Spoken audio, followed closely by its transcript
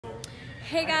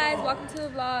Hey guys, welcome to the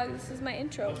vlog. This is my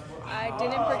intro. I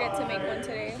didn't forget to make one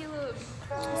today.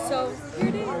 So here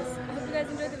it is. I hope you guys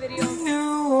enjoyed the video.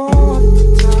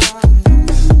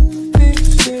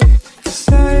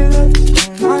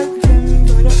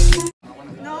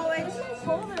 No, it's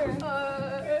colder.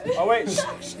 Oh wait.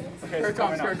 Okay, here it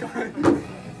comes.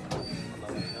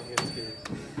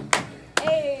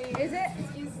 Hey, is it?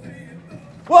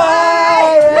 I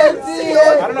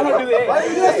don't know how to do the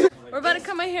A. We're about to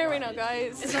cut my hair right now,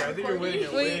 guys. I think you're winning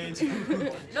it way too.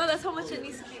 No, that's how much it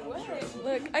needs to be wet.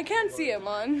 Look, I can't see it,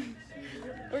 Mom.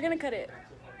 We're gonna cut it.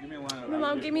 My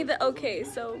mom gave me the okay,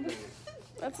 so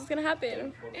that's what's gonna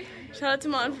happen. Shout out to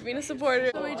Mom for being a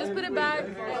supporter. So we just put it back,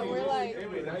 and we're like,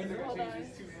 hold on.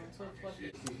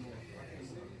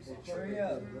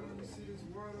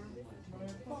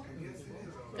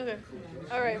 Okay.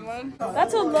 Alright, Mom.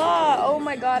 That's a lot. Oh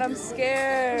my god, I'm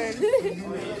scared.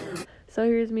 So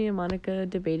here's me and Monica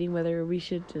debating whether we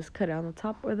should just cut out the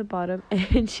top or the bottom.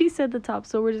 And she said the top,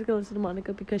 so we're just going to listen to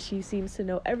Monica because she seems to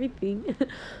know everything.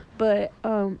 But,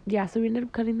 yeah, so we ended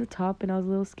up cutting the top, and I was a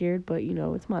little scared. But, you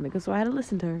know, it's Monica, so I had to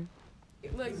listen to her.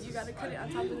 Look, you gotta cut it on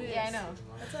top of this. Yeah, I know.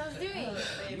 That's what I was doing.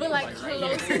 But, like,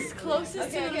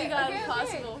 closest to the God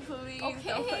possible. Please don't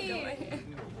cut my hair. Okay,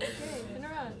 turn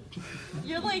around.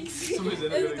 You're like, it's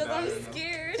because I'm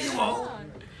scared.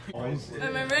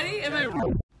 Am I ready? Am I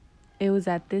ready? It was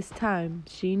at this time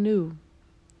she knew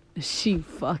she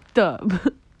fucked up.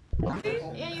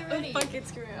 Yeah, you're ready. Fuck it,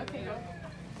 screw it. Okay, go.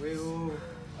 Wait,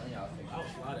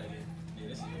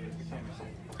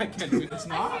 I can't do it. It's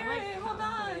not. Alright, hold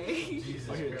on. It's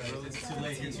too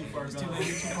late. You're too far gone.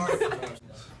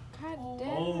 God damn.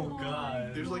 Oh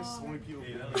god. There's like so many people.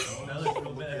 That looks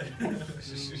real bad.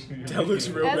 That looks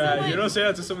real bad. You don't say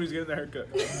that to somebody who's getting their haircut.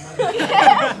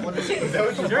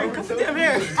 Jerry, cut the damn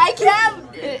hair. I can't.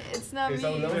 It's not me.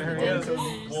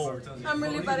 I'm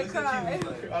really about to cry.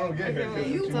 I don't get it.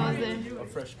 You told it. A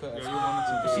fresh cut.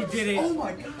 She did it. Oh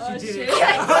my god. She did it.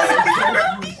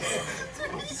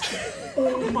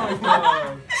 Oh my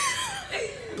god.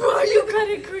 Bro, you cut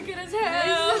it crooked as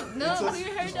hell. No, put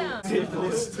your hair down. Take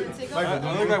I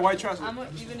off. look like white trash. I'm gonna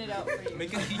even it out for you.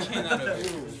 Make a keychain out of it.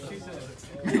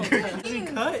 It doesn't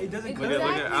cut. It doesn't cut. Look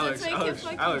at Alex. Exactly, let's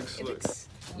make it Alex, fucking- look.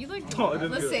 You look Oh, it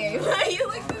didn't the do it. same. You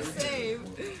look the same.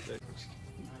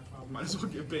 Might as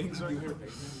well get bangs right here.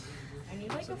 I need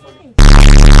like a fucking.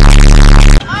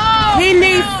 He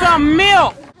needs some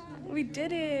milk. We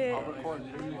did it.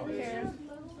 Here.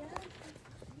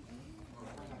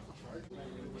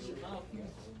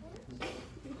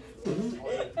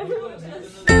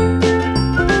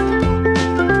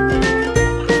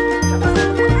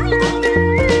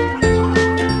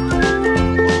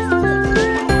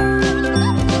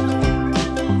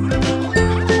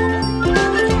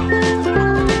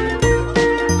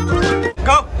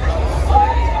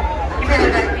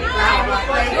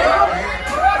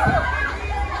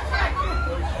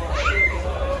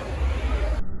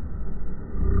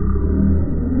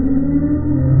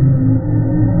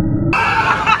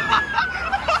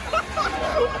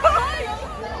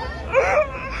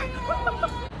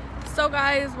 So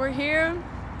guys, we're here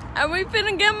and we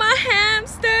finna get my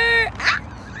hamster. Ah!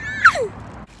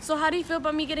 So how do you feel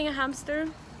about me getting a hamster?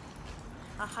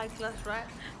 A high class rat.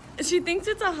 She thinks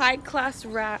it's a high class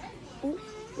rat. Ooh,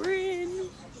 we're in.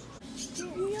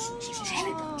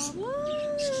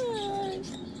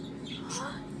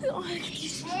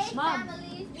 Mom.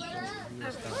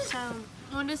 So,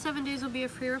 1 to 7 days will be a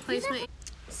free replacement.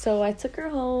 So I took her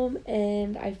home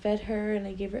and I fed her and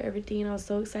I gave her everything and I was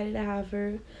so excited to have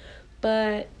her.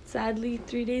 But sadly,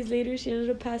 3 days later, she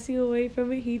ended up passing away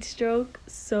from a heat stroke.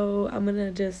 So I'm going to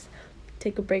just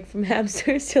take a break from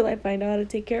hamsters till I find out how to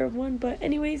take care of one. But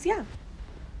anyways, yeah.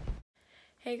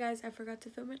 Hey guys, I forgot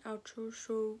to film an outro,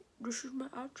 so this is my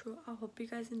outro. I hope you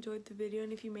guys enjoyed the video,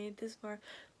 and if you made it this far,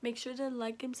 make sure to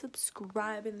like and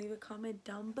subscribe and leave a comment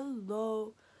down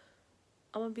below.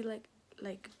 I'm gonna be like,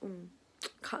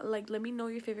 let me know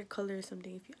your favorite color or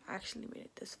something if you actually made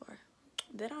it this far.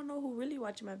 Then I'll know who really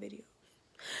watching my videos.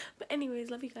 But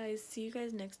anyways, love you guys. See you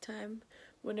guys next time,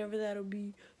 whenever that'll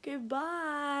be. Okay,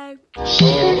 bye.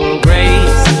 Oh,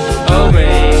 grace.